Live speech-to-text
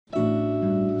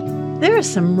There are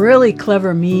some really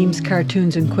clever memes,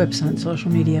 cartoons, and quips on social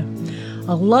media.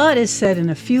 A lot is said in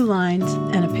a few lines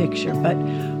and a picture, but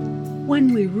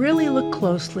when we really look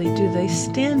closely, do they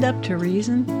stand up to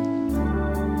reason?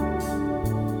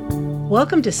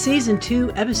 Welcome to Season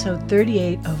 2, Episode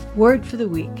 38 of Word for the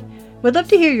Week. We'd love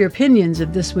to hear your opinions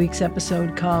of this week's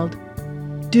episode called,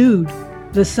 Dude,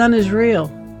 the Sun is Real.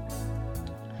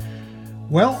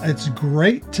 Well, it's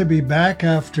great to be back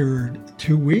after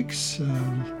 2 weeks.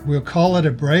 We'll call it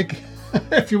a break,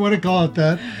 if you want to call it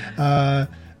that.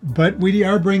 But we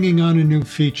are bringing on a new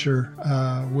feature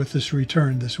with this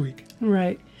return this week.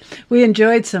 Right. We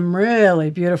enjoyed some really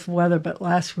beautiful weather, but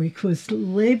last week was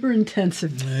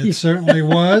labor-intensive. It certainly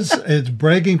was. It's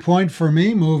breaking point for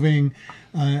me, moving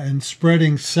and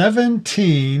spreading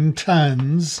 17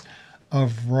 tons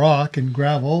of rock and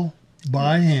gravel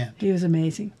by hand. He was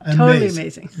amazing. Totally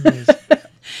amazing.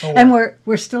 Oh, and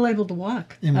we're still able to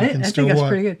walk. And I think that's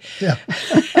pretty good. Yeah.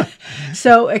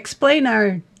 So explain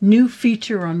our new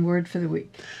feature on Word for the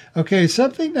Week. Okay,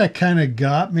 something that kind of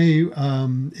got me,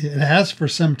 it has for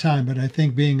some time, but I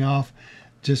think being off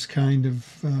just kind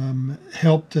of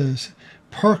helped us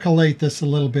percolate this a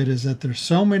little bit, is that there's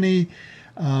so many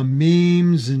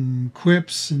memes and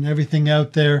quips and everything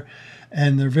out there,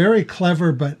 and they're very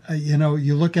clever, but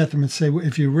you look at them and say,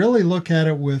 if you really look at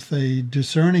it with a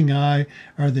discerning eye,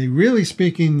 are they really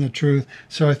speaking the truth?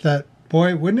 So I thought,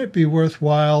 boy, wouldn't it be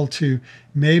worthwhile to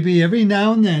maybe every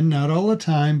now and then, not all the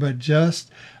time, but just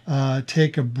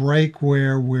take a break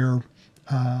where we're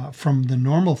from the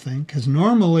normal thing, because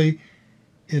normally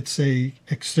it's a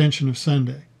extension of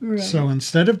Sunday. Right. So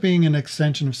instead of being an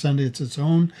extension of Sunday, it's its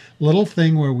own little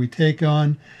thing where we take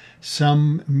on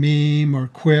some meme or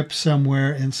quip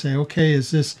somewhere and say, okay,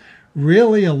 is this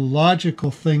really a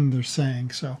logical thing they're saying?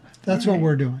 So that's what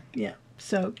we're doing. Yeah.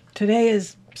 So today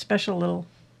is special little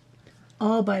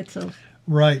all by itself.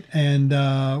 Right. And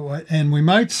we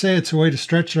might say it's a way to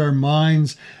stretch our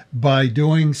minds by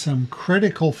doing some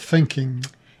critical thinking.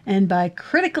 And by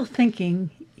critical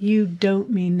thinking, you don't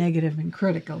mean negative and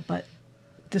critical, but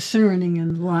discerning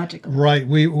and logical. Right.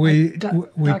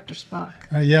 Dr. Spock.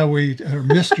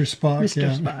 Mr. Spock.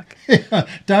 Mr. Spock. Yeah.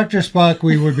 Dr. Spock,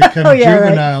 we would become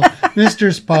juvenile. Right.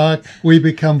 Mr. Spock, we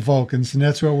become Vulcans. And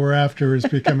that's what we're after, is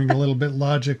becoming a little bit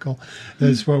logical.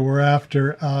 That's what we're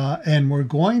after. And we're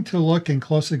going to look in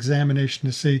close examination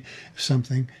to see if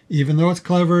something, even though it's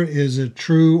clever, is it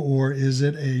true or is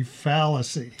it a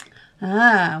fallacy?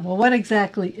 Well, what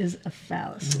exactly is a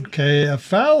fallacy? Okay, a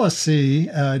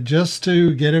fallacy, just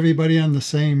to get everybody on the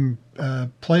same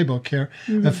playbook here,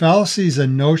 a fallacy is a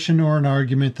notion or an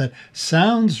argument that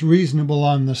sounds reasonable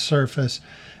on the surface,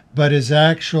 but is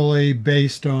actually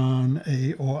based on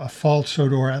a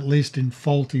falsehood, or at least in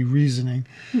faulty reasoning.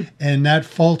 And that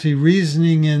faulty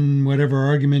reasoning in whatever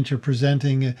argument you're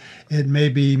presenting, it may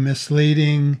be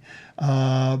misleading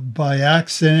by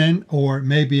accident, or it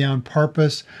may be on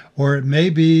purpose, or it may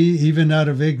be even out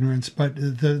of ignorance. But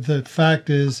the fact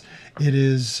is, it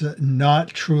is not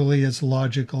truly as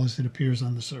logical as it appears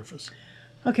on the surface.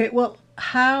 Okay, well,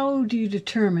 how do you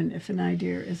determine if an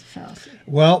idea is a fallacy?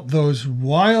 Well, those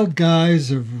wild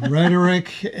guys of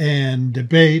rhetoric and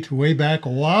debate way back,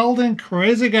 wild and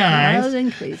crazy guys. Wild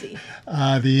and crazy.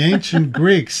 The ancient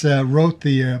Greeks wrote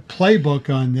the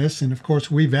playbook on this, and of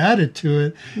course we've added to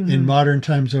it in modern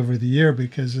times over the year,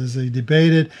 because as they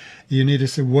debated, you need to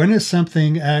say, when is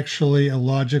something actually a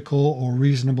logical or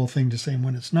reasonable thing to say and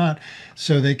when it's not?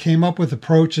 So they came up with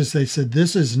approaches. They said,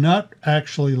 this is not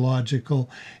actually logical.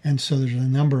 And so there's a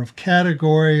number of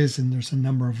categories and there's a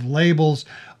number of labels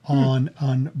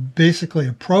on basically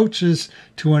approaches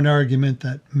to an argument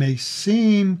that may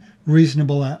seem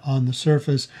reasonable on the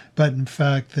surface, but in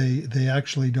fact they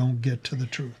actually don't get to the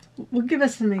truth. Well, give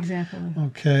us an example.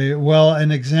 Okay, well,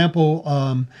 an example,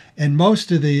 and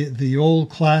most of the old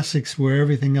classics where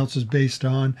everything else is based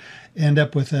on end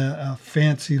up with a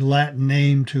fancy Latin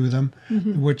name to them,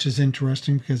 which is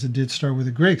interesting because it did start with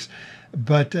the Greeks.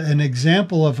 But an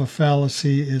example of a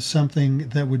fallacy is something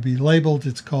that would be labeled,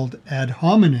 it's called ad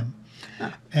hominem,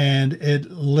 and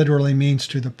it literally means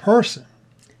to the person.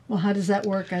 Well, how does that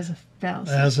work as a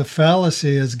fallacy? As a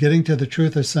fallacy, as getting to the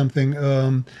truth of something,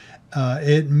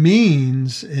 it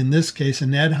means, in this case,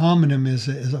 an ad hominem is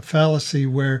a fallacy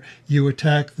where you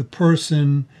attack the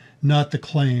person, not the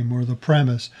claim or the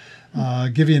premise. I'll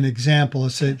give you an example.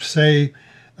 Say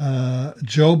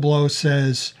Joe Blow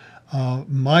says,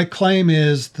 my claim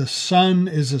is the sun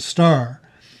is a star.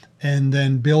 And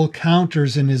then Bill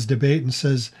counters in his debate and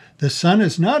says, the sun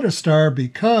is not a star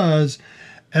because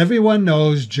everyone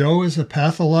knows Joe is a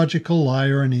pathological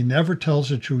liar and he never tells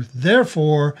the truth.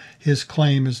 Therefore, his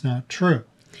claim is not true.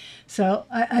 So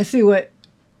I see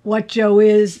what Joe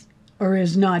is or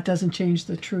is not doesn't change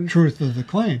the Truth of the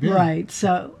claim. Yeah. Right.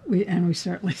 So we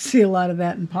certainly see a lot of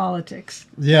that in politics.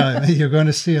 Yeah, you're going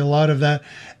to see a lot of that.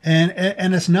 And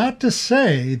it's not to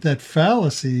say that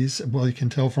fallacies, well, you can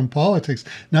tell from politics,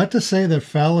 not to say that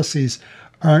fallacies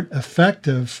aren't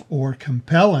effective or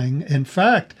compelling. In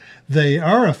fact, they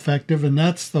are effective, and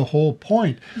that's the whole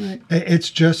point. Right.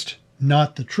 It's just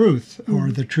not the truth,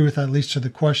 or the truth, at least to the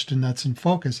question that's in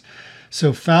focus.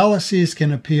 So fallacies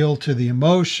can appeal to the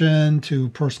emotion, to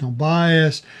personal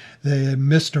bias, the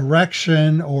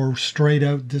misdirection, or straight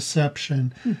out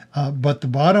deception. But the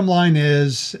bottom line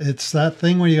is, it's that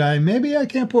thing where you go, maybe I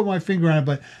can't put my finger on it,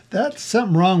 but that's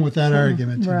something wrong with that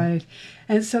argument. Right.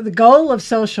 And so the goal of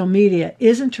social media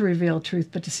isn't to reveal truth,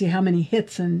 but to see how many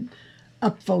hits and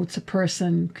upvotes a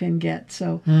person can get.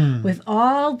 So with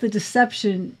all the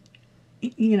deception,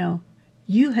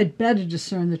 you had better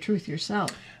discern the truth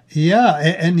yourself. Yeah,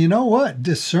 and you know what?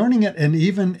 Discerning it and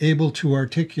even able to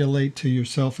articulate to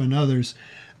yourself and others,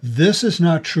 this is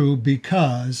not true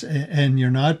because, and you're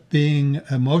not being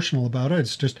emotional about it.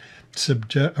 It's just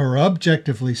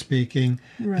objectively speaking,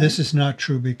 Right. This is not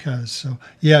true because. So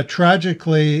yeah,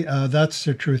 tragically, that's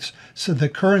the truth. So the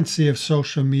currency of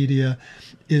social media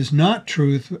is not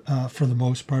truth for the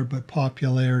most part, but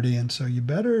popularity. And so you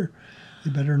better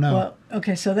know. Well,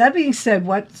 okay. So that being said,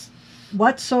 what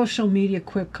social media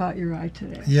quip caught your eye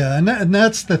today? Yeah, and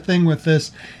that's the thing with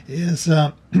this is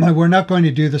we're not going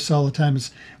to do this all the time.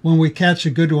 It's when we catch a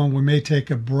good one, we may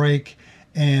take a break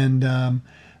and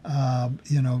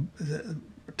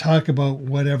talk about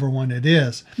whatever one it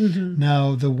is.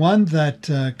 Now, the one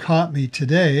that caught me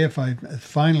today, if I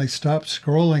finally stop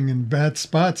scrolling in bad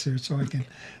spots here so I can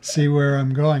see where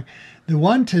I'm going, the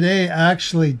one today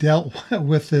actually dealt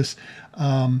with this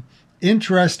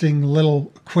interesting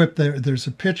little quip. There's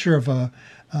a picture of a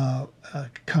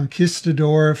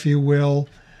conquistador, if you will,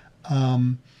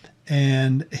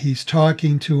 and he's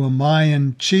talking to a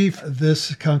Mayan chief.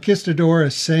 This conquistador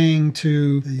is saying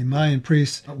to the Mayan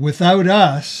priest, without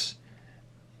us,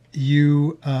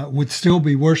 you would still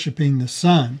be worshiping the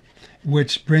sun,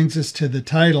 which brings us to the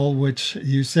title, which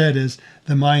you said is,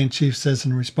 the Mayan chief says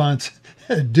in response,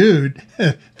 dude,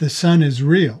 the sun is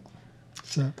real.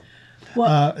 So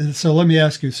let me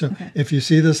ask you. So if you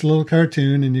see this little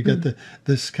cartoon and you get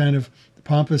this kind of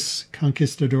pompous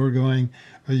conquistador going,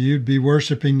 you'd be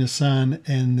worshiping the sun,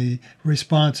 and the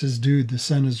response is, dude, the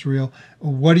sun is real.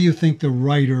 What do you think the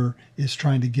writer is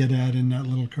trying to get at in that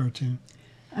little cartoon?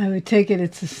 I would take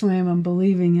it's a slam on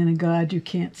believing in a God you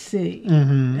can't see.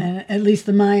 And at least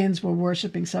the Mayans were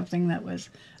worshiping something that was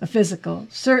a physical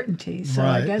certainty. So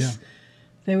Right, I guess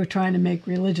they were trying to make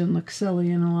religion look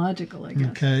silly and illogical, I guess.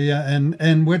 Okay, yeah, and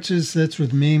that's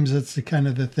with memes. That's the kind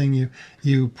of the thing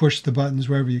you push the buttons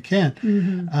wherever you can,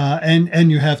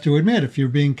 and you have to admit, if you're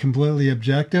being completely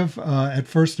objective, at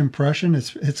first impression,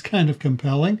 it's kind of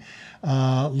compelling,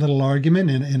 little argument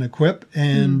in a quip,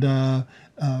 and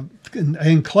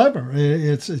clever.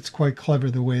 It's quite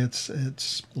clever the way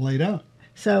it's laid out.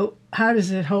 So how does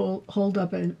it hold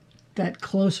up in that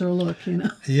closer look,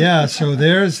 Yeah, so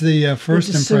there's the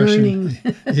first impression.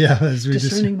 Yeah, as we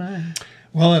discerning mind.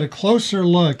 Well, at a closer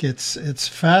look, it's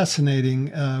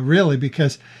fascinating, really,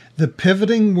 because the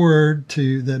pivoting word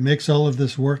that makes all of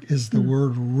this work is the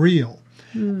word real.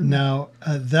 Now,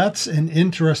 that's an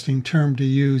interesting term to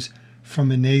use from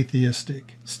an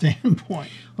atheistic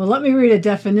standpoint. Well, let me read a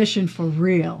definition for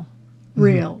real.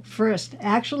 Real. First,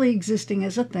 actually existing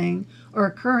as a thing or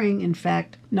occurring, in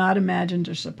fact, not imagined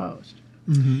or supposed.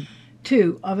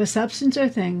 2, of a substance or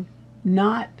thing,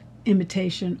 not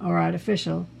imitation or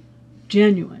artificial,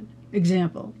 genuine.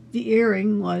 Example, the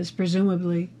earring was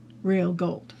presumably real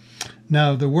gold.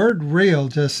 Now, the word real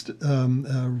just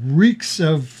reeks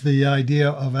of the idea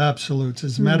of absolutes.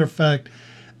 As a matter of fact,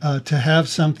 to have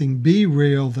something be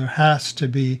real, there has to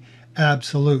be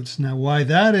absolutes. Now, why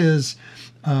that is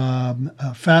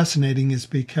fascinating is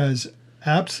because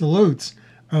absolutes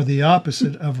are the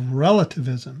opposite of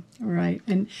relativism. Right.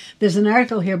 And there's an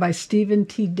article here by Stephen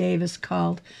T. Davis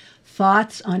called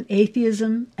Thoughts on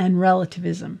Atheism and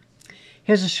Relativism.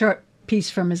 Here's a short piece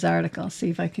from his article.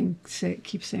 See if I can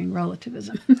keep saying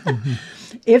relativism.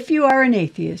 If you are an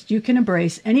atheist, you can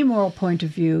embrace any moral point of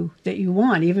view that you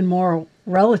want, even moral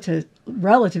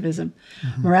relativism.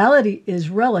 Morality is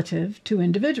relative to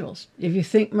individuals. If you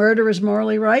think murder is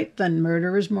morally right, then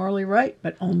murder is morally right,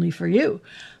 but only for you.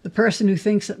 The person who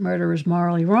thinks that murder is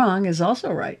morally wrong is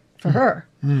also right for her.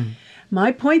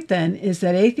 My point then is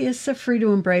that atheists are free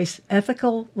to embrace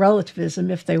ethical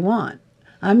relativism if they want.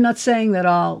 I'm not saying that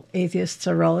all atheists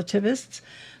are relativists,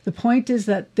 The point is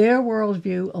that their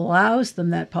worldview allows them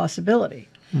that possibility.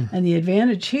 And the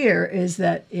advantage here is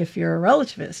that if you're a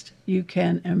relativist, you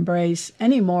can embrace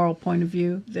any moral point of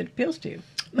view that appeals to you.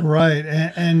 Right.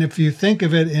 And if you think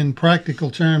of it in practical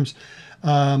terms,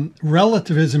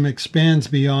 relativism expands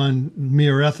beyond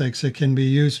mere ethics. It can be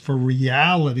used for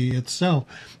reality itself.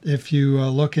 If you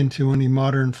look into any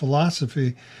modern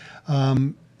philosophy,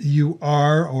 you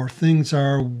are, or things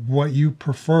are, what you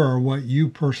prefer, what you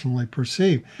personally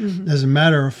perceive. As a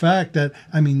matter of fact,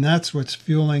 that's what's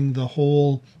fueling the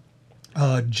whole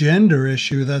gender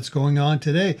issue that's going on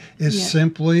today, is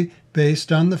simply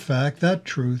based on the fact that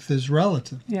truth is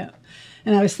relative. Yeah.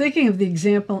 And I was thinking of the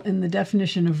example in the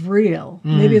definition of real.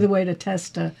 Maybe the way to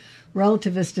test a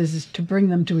relativist is to bring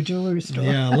them to a jewelry store.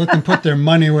 Yeah, let them put their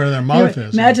money where their mouth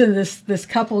is. Imagine this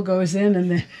couple goes in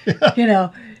and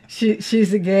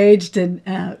she's engaged and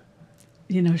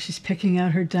she's picking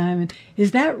out her diamond.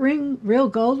 Is that ring real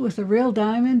gold with a real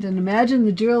diamond? And imagine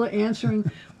the jeweler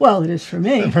answering, "Well, it is for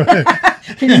me." Right.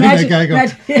 Can you imagine? The guy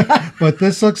goes, "But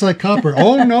this looks like copper."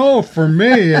 "Oh no, for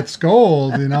me it's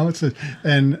gold."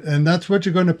 And that's what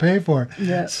you're going to pay for.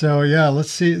 Yeah. So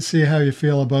let's see how you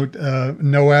feel about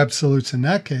no absolutes in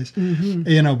that case.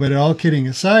 But all kidding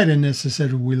aside, in this, I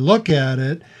said we look at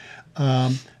it.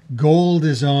 Gold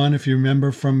is on, if you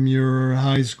remember from your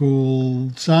high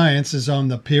school science, is on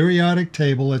the periodic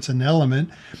table. It's an element.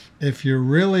 If you're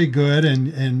really good,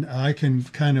 and I can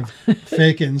kind of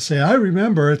fake it and say, I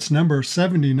remember it's number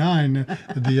 79,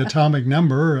 the atomic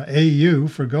number, AU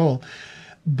for gold.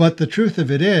 But the truth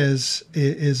of it is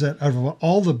that out of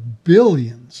all the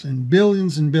billions and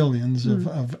billions and billions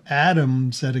of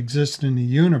atoms that exist in the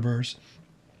universe,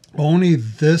 only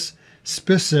this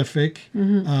specific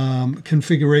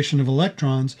configuration of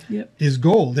electrons is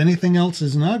gold. Anything else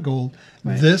is not gold.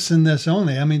 Right. This and this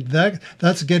only.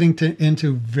 That's getting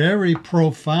into very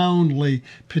profoundly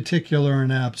particular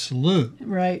and absolute.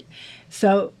 Right.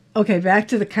 So, okay, back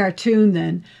to the cartoon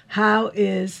then. How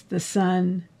is the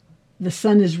sun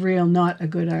is real not a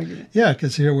good argument? Yeah,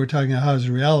 because here we're talking about how's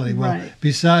reality. Well, right.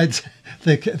 Besides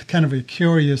the kind of a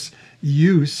curious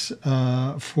use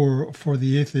for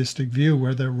the atheistic view,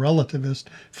 where they're relativist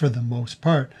for the most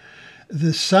part,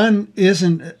 the sun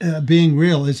isn't being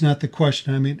real is not the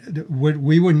question.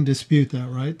 We wouldn't dispute that,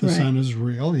 right? The sun is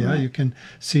real. Yeah, right. You can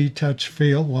see, touch,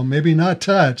 feel. Well, maybe not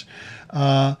touch.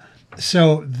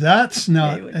 So that's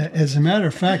not, as a matter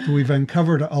of fact, we've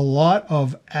uncovered a lot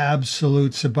of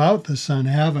absolutes about the sun,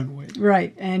 haven't we?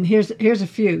 Right. And here's a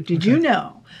few. Did you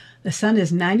know the sun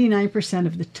is 99%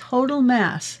 of the total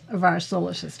mass of our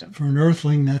solar system? For an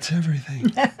earthling, that's everything.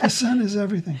 The sun is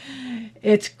everything.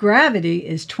 Its gravity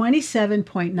is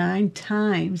 27.9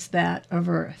 times that of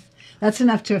Earth. That's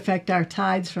enough to affect our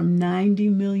tides from 90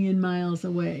 million miles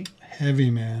away.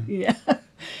 Heavy, man. Yeah.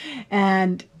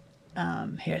 And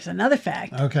here's another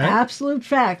fact. Okay. Absolute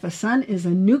fact. The sun is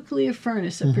a nuclear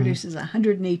furnace that produces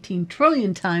 118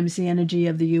 trillion times the energy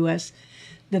of the U.S.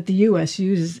 that the U.S.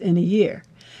 uses in a year.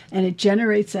 And it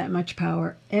generates that much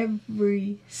power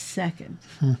every second.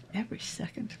 Every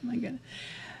second. My goodness.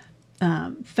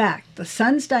 Fact, the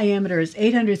sun's diameter is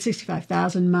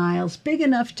 865,000 miles, big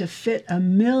enough to fit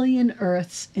 1 million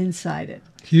Earths inside it.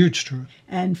 Huge truth.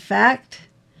 And fact,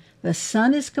 the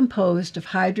sun is composed of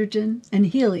hydrogen and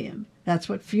helium. That's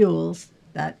what fuels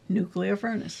that nuclear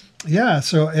furnace. Yeah,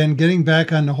 so, and getting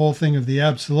back on the whole thing of the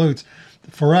absolutes,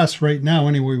 for us right now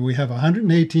anyway, we have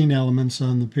 118 elements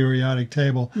on the periodic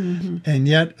table, and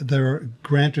yet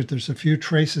there's a few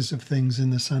traces of things in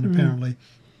the sun apparently.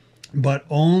 But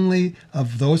only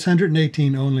of those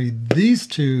 118, only these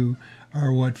two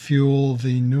are what fuel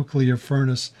the nuclear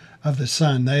furnace of the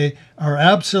sun. They are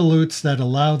absolutes that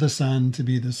allow the sun to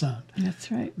be the sun. That's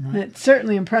right. It's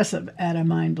certainly impressive at a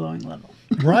mind-blowing level.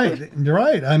 Right.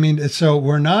 So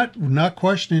we're not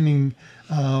questioning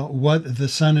what the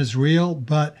sun is real,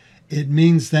 but it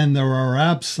means then there are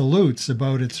absolutes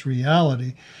about its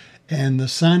reality. And the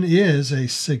sun is a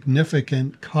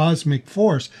significant cosmic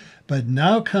force. But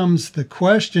now comes the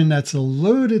question that's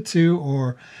alluded to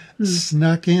or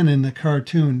snuck in the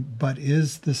cartoon, but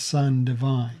is the sun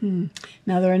divine?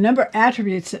 Now, there are a number of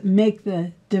attributes that make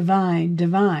the divine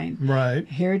divine. Right.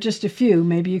 Here are just a few.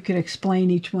 Maybe you could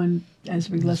explain each one as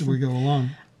we listen. As we go along.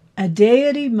 A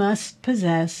deity must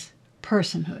possess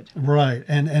personhood. Right.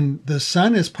 And the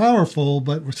sun is powerful,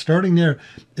 but we're starting there.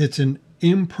 It's an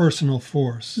impersonal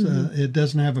force. It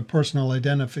doesn't have a personal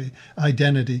identity.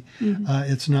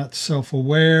 It's not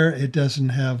self-aware. It doesn't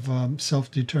have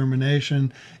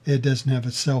self-determination. It doesn't have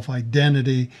a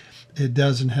self-identity. It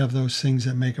doesn't have those things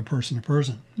that make a person.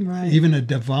 Right. Even a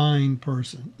divine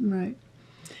person. Right.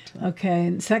 Okay.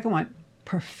 And the second one,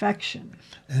 perfection.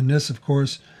 And this, of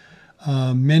course,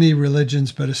 many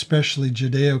religions, but especially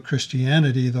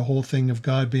Judeo-Christianity, the whole thing of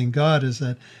God being God is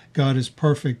that God is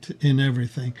perfect in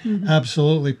everything.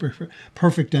 Absolutely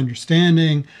perfect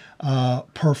understanding,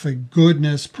 perfect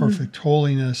goodness, perfect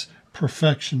holiness,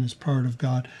 perfection is part of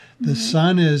God. The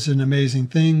Son is an amazing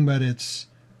thing, but it's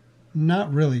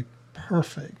not really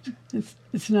perfect.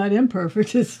 It's not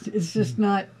imperfect. It's just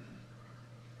not.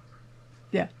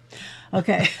 Yeah.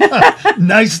 Okay.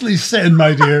 Nicely said,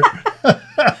 my dear.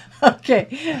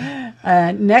 Okay.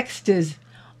 Next is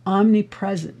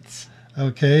omnipresence.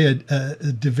 Okay, a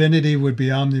divinity would be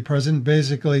omnipresent,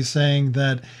 basically saying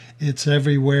that it's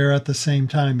everywhere at the same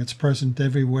time. It's present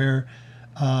everywhere.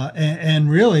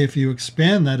 And really, if you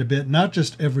expand that a bit, not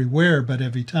just everywhere, but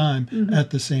every time at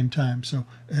the same time. So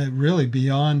really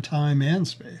beyond time and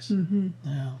space.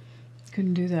 Yeah.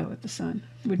 Couldn't do that with the sun.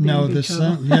 Would be No, in big the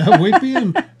trouble. sun, yeah, we'd be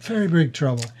in very big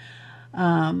trouble.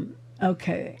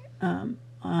 Okay.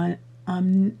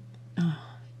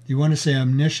 You want to say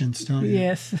omniscience, don't you?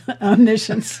 Yes,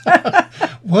 omniscience.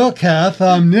 Well, Kath,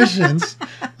 omniscience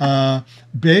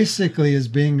basically is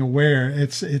being aware.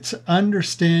 It's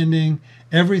understanding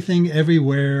everything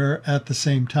everywhere at the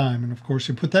same time. And of course,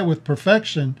 you put that with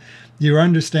perfection, you're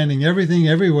understanding everything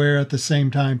everywhere at the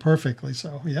same time perfectly.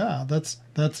 So yeah, that's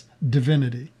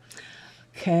divinity.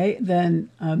 Okay, then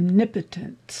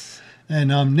omnipotence.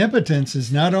 And omnipotence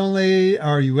is not only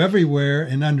are you everywhere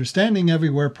and understanding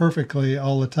everywhere perfectly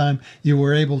all the time, you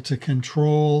were able to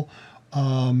control,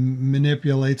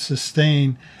 manipulate,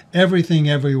 sustain everything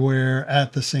everywhere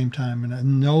at the same time,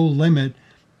 and no limit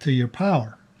to your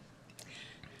power.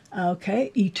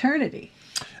 Okay, eternity.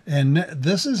 And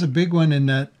this is a big one in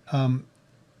that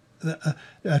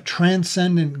a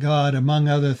transcendent God, among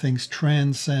other things,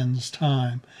 transcends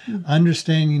time,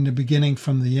 understanding the beginning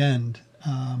from the end.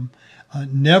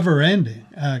 Never ending,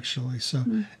 actually. So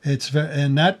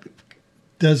and that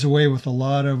does away with a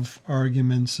lot of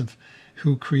arguments of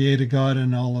who created God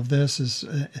and all of this. Is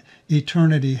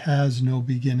eternity has no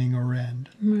beginning or end.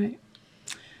 Right.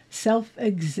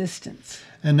 Self-existence.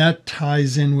 And that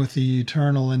ties in with the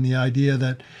eternal and the idea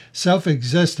that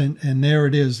self-existent, and there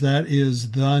it is, that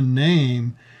is the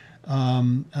name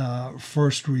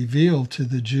first revealed to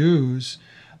the Jews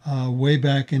way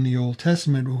back in the Old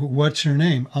Testament. What's your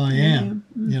name? I am.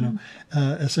 You know,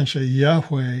 essentially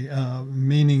Yahweh,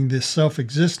 meaning the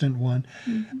self-existent one.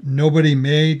 Nobody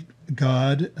made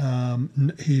God.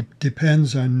 He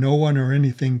depends on no one or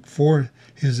anything for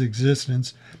his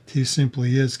existence. He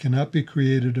simply is, cannot be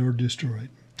created or destroyed.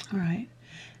 All right.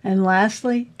 And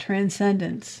lastly,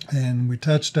 transcendence. And we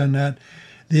touched on that.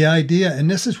 The idea, and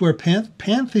this is where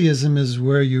pantheism is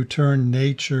where you turn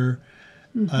nature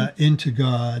into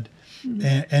God,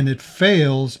 and it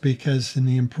fails because in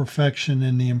the imperfection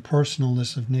and the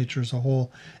impersonalness of nature as a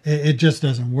whole, it just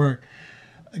doesn't work.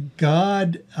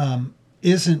 God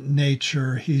isn't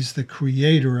nature, he's the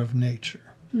creator of nature.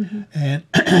 And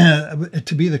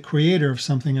to be the creator of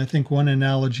something, I think one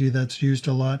analogy that's used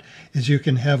a lot is you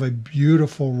can have a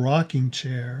beautiful rocking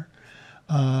chair,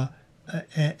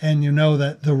 and you know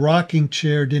that the rocking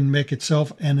chair didn't make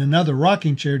itself, and another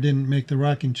rocking chair didn't make the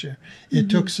rocking chair. It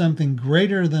took something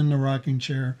greater than the rocking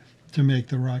chair to make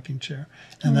the rocking chair.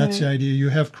 And that's the idea. You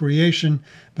have creation,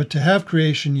 but to have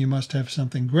creation, you must have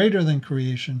something greater than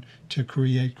creation to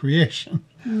create creation.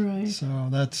 Right. So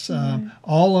that's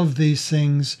all of these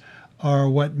things are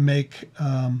what make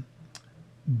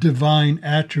divine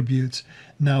attributes.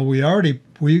 Now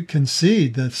we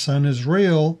concede that the Son is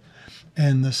real,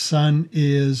 and the Son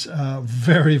is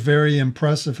very, very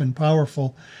impressive and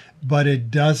powerful, but it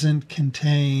doesn't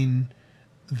contain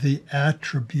the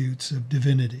attributes of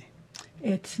divinity.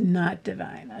 It's not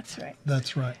divine. That's right.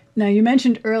 That's right. Now, you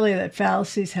mentioned earlier that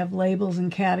fallacies have labels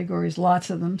and categories, lots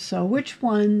of them. So which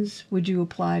ones would you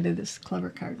apply to this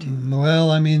clever cartoon? Well,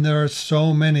 I mean, there are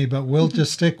so many, but we'll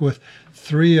just stick with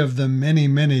 3 of the many,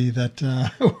 many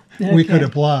that we could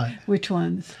apply. Which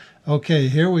ones? Okay,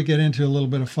 here we get into a little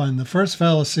bit of fun. The first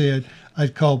fallacy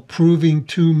I'd call proving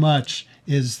too much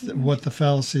is what the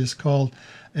fallacy is called.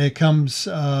 It comes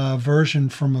version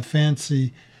from a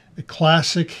fancy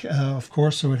classic, of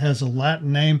course, so it has a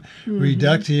Latin name,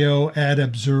 reductio ad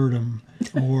absurdum,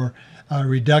 or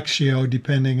reductio,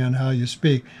 depending on how you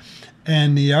speak.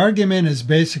 And the argument is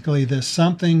basically that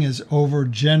something is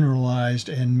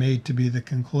overgeneralized and made to be the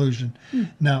conclusion.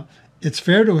 Now, it's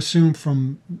fair to assume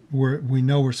from where we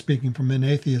know we're speaking from an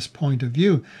atheist point of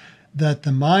view that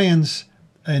the Mayans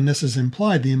and this is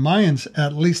implied, the Mayans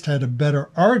at least had a better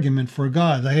argument for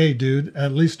God. Hey, dude,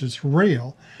 at least it's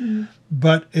real.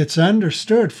 But it's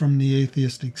understood from the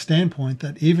atheistic standpoint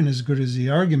that even as good as the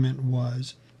argument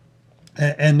was,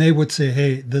 and they would say,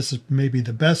 hey, this is maybe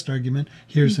the best argument,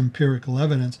 here's empirical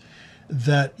evidence,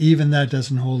 that even that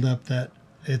doesn't hold up, that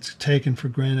it's taken for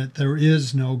granted there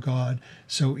is no God,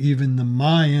 so even the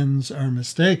Mayans are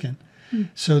mistaken.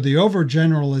 So the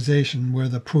overgeneralization where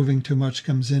the proving too much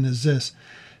comes in is this.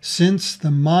 Since the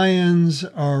Mayans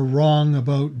are wrong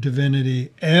about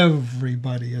divinity,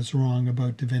 everybody is wrong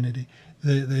about divinity.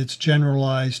 It's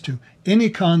generalized to any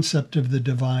concept of the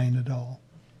divine at all.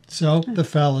 So the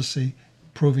fallacy,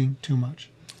 proving too much,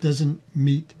 doesn't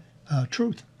meet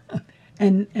truth.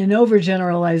 And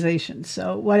overgeneralization.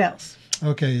 So what else?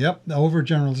 Okay, yep, the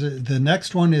overgeneralization. The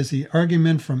next one is the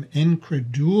argument from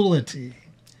incredulity.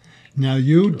 Now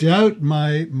you doubt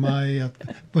my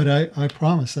but I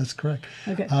promise that's correct.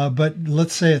 Okay. But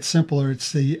let's say it's simpler.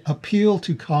 It's the appeal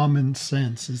to common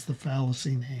sense is the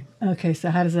fallacy name. Okay, so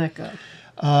how does that go?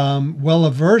 Well,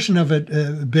 a version of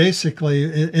it basically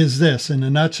is this. In a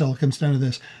nutshell, it comes down to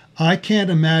this. I can't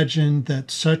imagine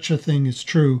that such a thing is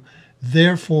true.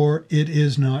 Therefore, it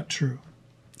is not true.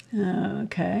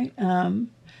 Okay.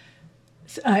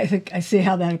 So I think I see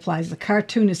how that applies. The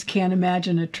cartoonist can't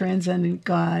imagine a transcendent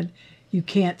God you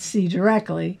can't see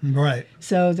directly. Right.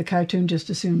 So the cartoon just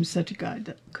assumes such a God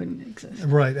that couldn't exist.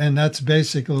 Right, and that's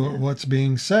basically what's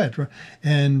being said.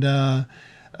 And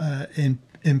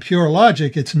in pure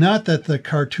logic, it's not that the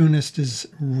cartoonist is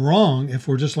wrong if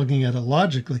we're just looking at it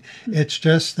logically. It's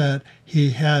just that he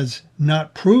has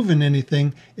not proven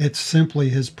anything. It's simply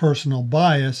his personal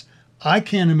bias. I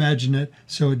can't imagine it,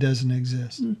 so it doesn't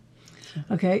exist.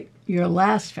 Okay, your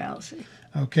last fallacy.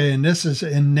 Okay, and this is,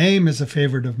 and name is a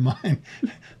favorite of mine.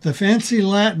 The fancy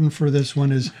Latin for this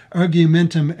one is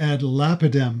argumentum ad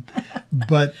lapidem,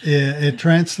 but it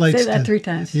translates Say that to, 3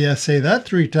 times. Yeah, say that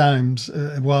 3 times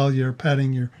while you're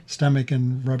patting your stomach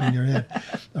and rubbing your head,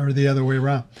 or the other way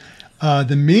around.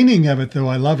 The meaning of it, though,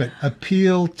 I love it.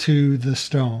 Appeal to the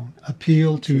stone.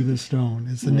 Appeal to the stone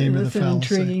is the name of the fallacy.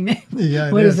 That's an intriguing name.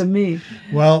 Yeah, What does it mean?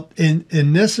 Well,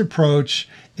 in this approach,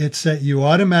 it's that you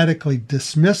automatically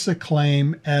dismiss a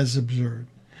claim as absurd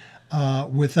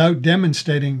without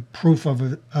demonstrating proof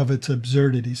of its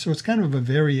absurdity. So it's kind of a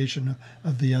variation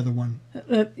of the other one.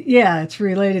 Yeah, it's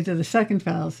related to the second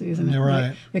fallacy, isn't it? Right.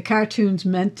 Like, the cartoon's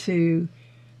meant to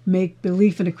make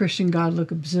belief in a Christian God look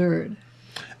absurd.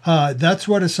 That's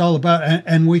what it's all about.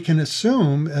 And we can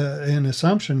assume, an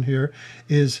assumption here,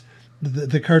 is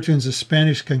the cartoon's a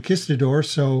Spanish conquistador,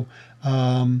 so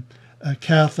a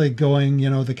Catholic going,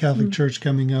 the Catholic Church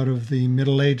coming out of the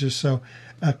Middle Ages, so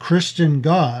a Christian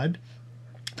God.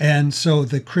 And so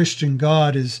the Christian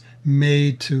God is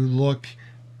made to look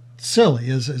silly,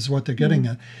 is what they're getting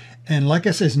at. And like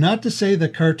I said, it's not to say the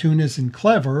cartoon isn't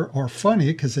clever or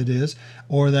funny, because it is,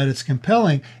 or that it's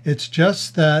compelling. It's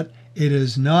just that it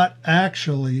is not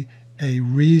actually a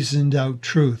reasoned out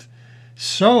truth.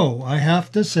 So I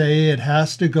have to say it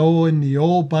has to go in the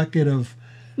old bucket of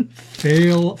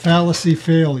fallacy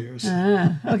failures.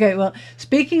 Okay, well,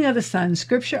 speaking of the sun,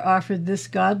 Scripture offered this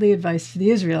godly advice to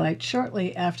the Israelites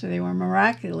shortly after they were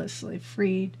miraculously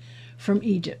freed from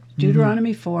Egypt.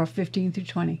 Deuteronomy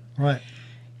 4:15-20. Right.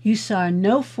 You saw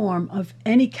no form of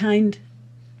any kind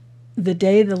the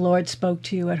day the Lord spoke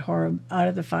to you at Horeb out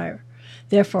of the fire.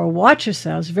 Therefore, watch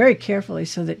yourselves very carefully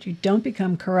so that you don't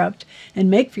become corrupt and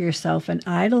make for yourself an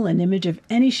idol, an image of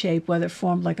any shape, whether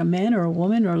formed like a man or a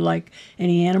woman, or like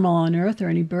any animal on earth, or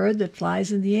any bird that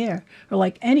flies in the air, or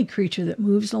like any creature that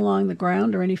moves along the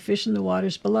ground, or any fish in the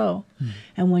waters below.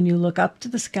 And when you look up to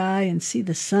the sky and see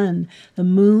the sun, the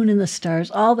moon, and the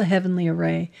stars, all the heavenly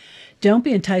array, don't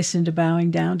be enticed into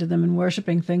bowing down to them and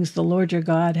worshiping things the Lord your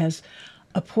God has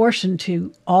apportioned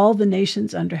to all the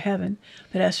nations under heaven.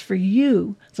 But as for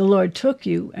you, the Lord took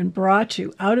you and brought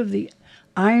you out of the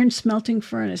iron smelting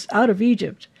furnace, out of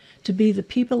Egypt, to be the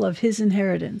people of his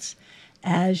inheritance,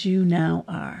 as you now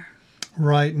are.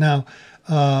 Right. Now,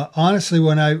 honestly,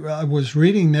 when I was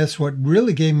reading this, what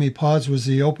really gave me pause was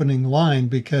the opening line,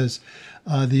 because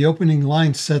the opening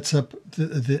line sets up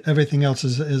everything else.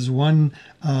 As one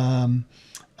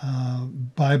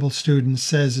Bible student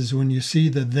says, is when you see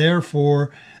the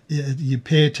therefore, you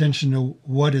pay attention to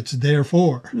what it's there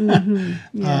for.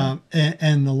 Yeah.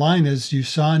 And the line is, you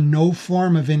saw no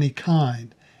form of any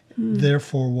kind,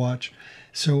 therefore watch.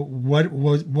 So what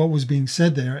was being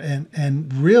said there?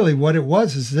 And really what it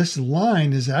was is this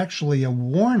line is actually a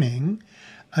warning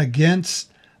against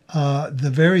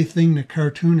the very thing the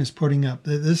cartoon is putting up.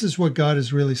 This is what God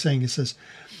is really saying. He says,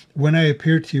 when I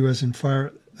appear to you as in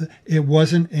fire, it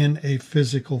wasn't in a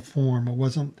physical form. It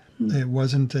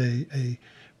wasn't a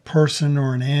person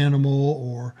or an animal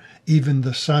or even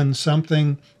the sun,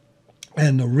 something.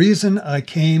 And the reason I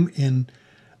came in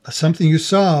something you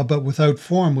saw but without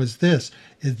form was this,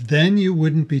 is then you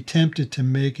wouldn't be tempted to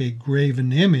make a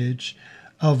graven image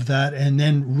of that and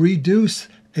then reduce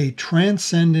a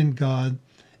transcendent God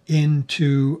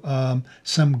into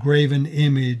some graven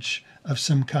image of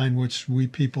some kind, which we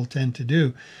people tend to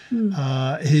do.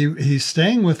 He's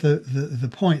staying with the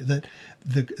point that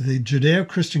the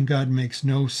Judeo-Christian God makes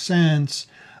no sense.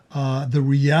 The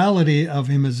reality of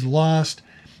him is lost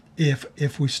if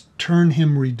we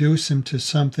reduce him to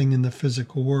something in the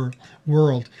physical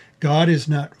world. God is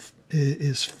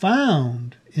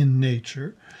found in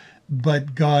nature,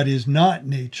 but God is not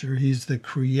nature. He's the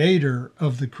creator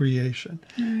of the creation.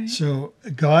 Right. So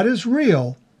God is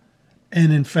real,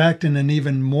 and in fact, in an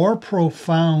even more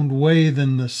profound way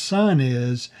than the sun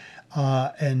is,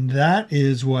 and that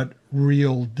is what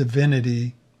real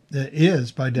divinity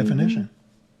is by definition. Mm-hmm.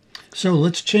 So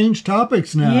let's change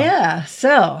topics now. Yeah.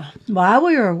 So while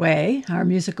we were away, our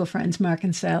musical friends Mark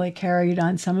and Sally carried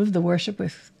on some of the worship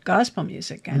with gospel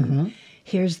music. And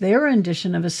here's their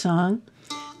rendition of a song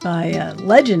by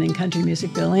legend in country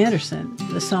music, Bill Anderson.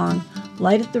 The song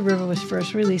Light at the River was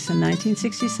first released in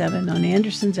 1967 on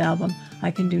Anderson's album, I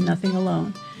Can Do Nothing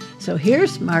Alone. So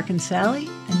here's Mark and Sally.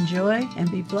 Enjoy and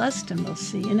be blessed, and we'll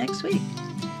see you next week.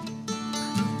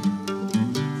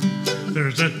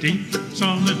 There's a deep,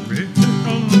 solid river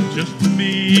just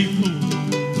beneath the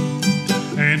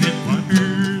pool, and its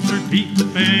waters are deep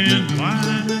and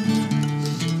wide.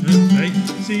 The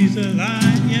face sees a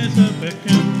light, yes, a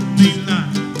beckoning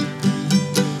light,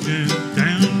 and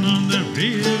down on the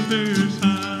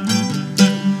riverside.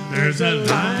 There's a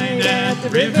light at the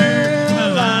river,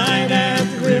 a light at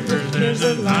the river. There's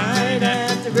a light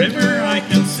at the river I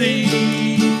can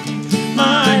see.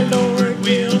 My Lord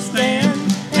will stand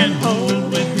and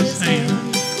hold with his hand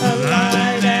a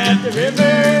light at the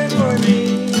river for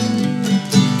me.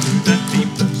 Through that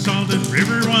deep, solid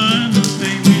river one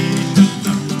day we shall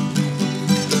come,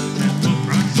 and we'll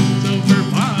cross over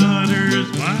waters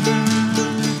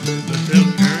wide, but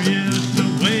they'll carry us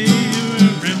away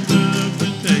around of the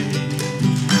day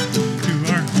to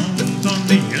our homes on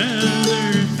the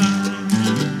other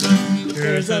side.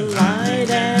 There's a light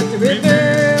at the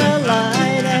river, a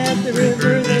light at the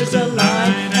river. There's a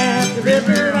light at the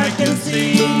river I can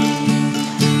see.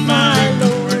 My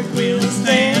Lord will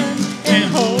stand and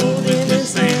hold in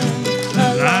his hand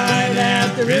a light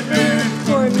at the river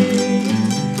for me.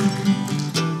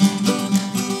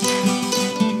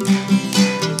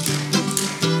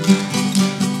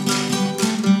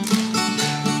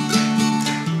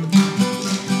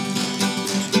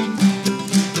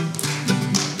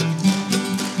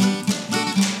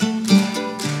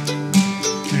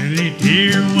 Many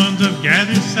dear ones have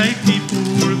gathered safely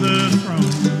for the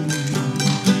throne,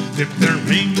 dip their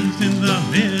wings in the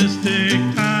mystic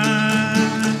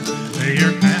tide. They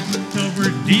are passed over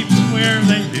deep where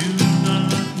they do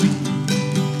not weep,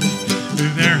 to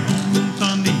their homes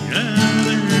on the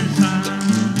other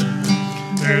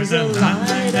side. There's a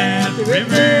light at the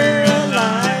river, a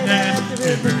light at the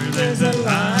river. There's a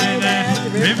light at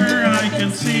the river I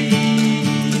can see.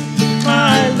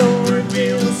 My Lord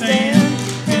will stand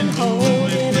and hold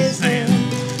in his hand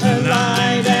a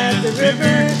light at the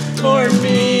river for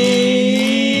me.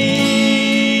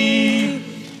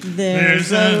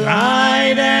 There's a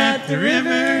light at the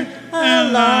river, a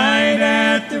light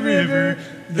at the river.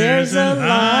 There's a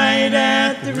light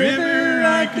at the river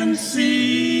I can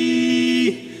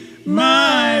see.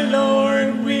 My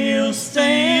Lord will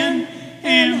stand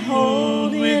and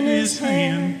hold in his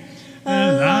hand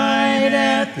a light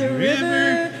at the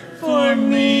river for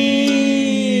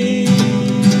me.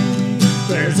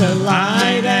 There's a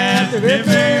light at the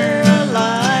river, a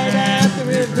light at the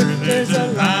river. There's a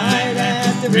light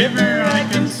at the river I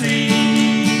can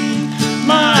see.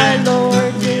 My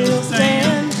Lord will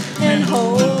stand and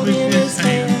hold in his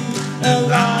hand a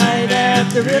light at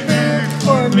the river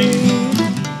for me.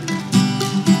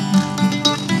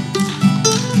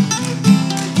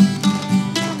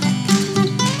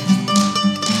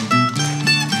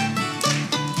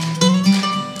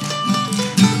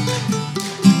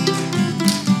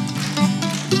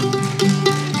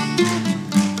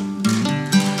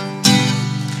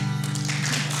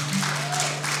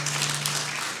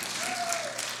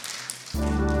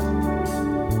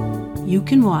 You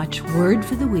can watch Word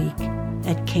for the Week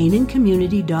at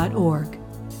canancommunity.org.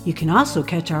 You can also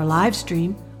catch our live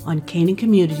stream on Canaan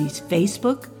Community's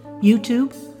Facebook,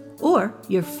 YouTube, or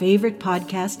your favorite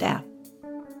podcast app.